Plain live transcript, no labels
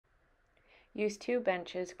Use two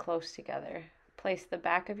benches close together. Place the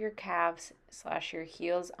back of your calves / your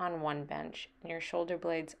heels on one bench and your shoulder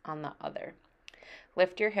blades on the other.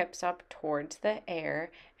 Lift your hips up towards the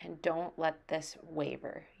air and don't let this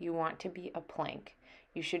waver. You want to be a plank.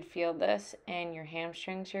 You should feel this in your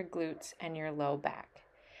hamstrings, your glutes, and your low back.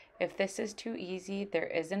 If this is too easy, there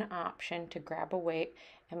is an option to grab a weight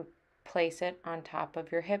and place it on top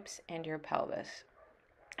of your hips and your pelvis.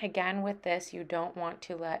 Again, with this, you don't want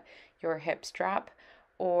to let your hips drop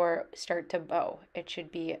or start to bow. It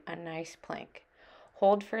should be a nice plank.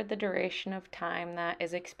 Hold for the duration of time that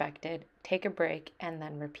is expected, take a break, and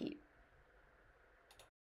then repeat.